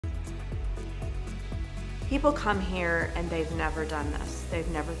People come here and they've never done this. They've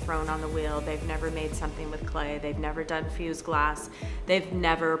never thrown on the wheel. They've never made something with clay. They've never done fused glass. They've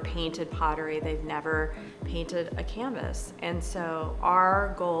never painted pottery. They've never painted a canvas. And so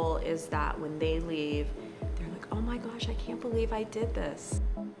our goal is that when they leave, they're like, oh my gosh, I can't believe I did this.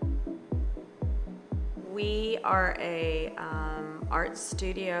 We are a art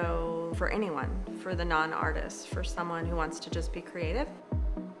studio for anyone, for the non-artist, for someone who wants to just be creative.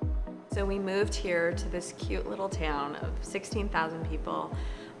 So we moved here to this cute little town of 16,000 people.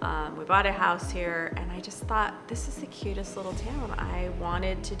 We bought a house here and I just thought, this is the cutest little town. I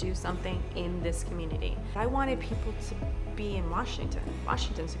wanted to do something in this community. I wanted people to be in Washington.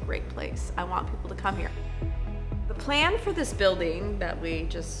 Washington's a great place. I want people to come here. The plan for this building that we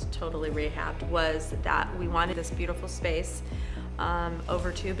just totally rehabbed was that we wanted this beautiful space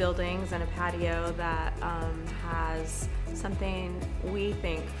over 2 buildings and a patio that has something we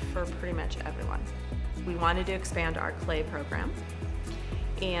think for pretty much everyone. We wanted to expand our clay program,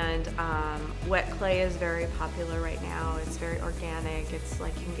 and wet clay is very popular right now. It's very organic. It's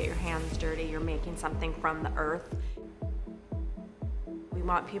like you can get your hands dirty. You're making something from the earth. We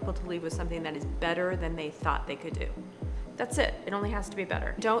want people to leave with something that is better than they thought they could do. That's it. It only has to be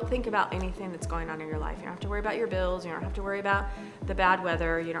better. Don't think about anything that's going on in your life. You don't have to worry about your bills. You don't have to worry about the bad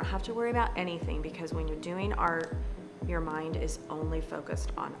weather. You don't have to worry about anything, because when you're doing art, your mind is only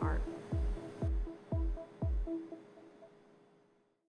focused on art.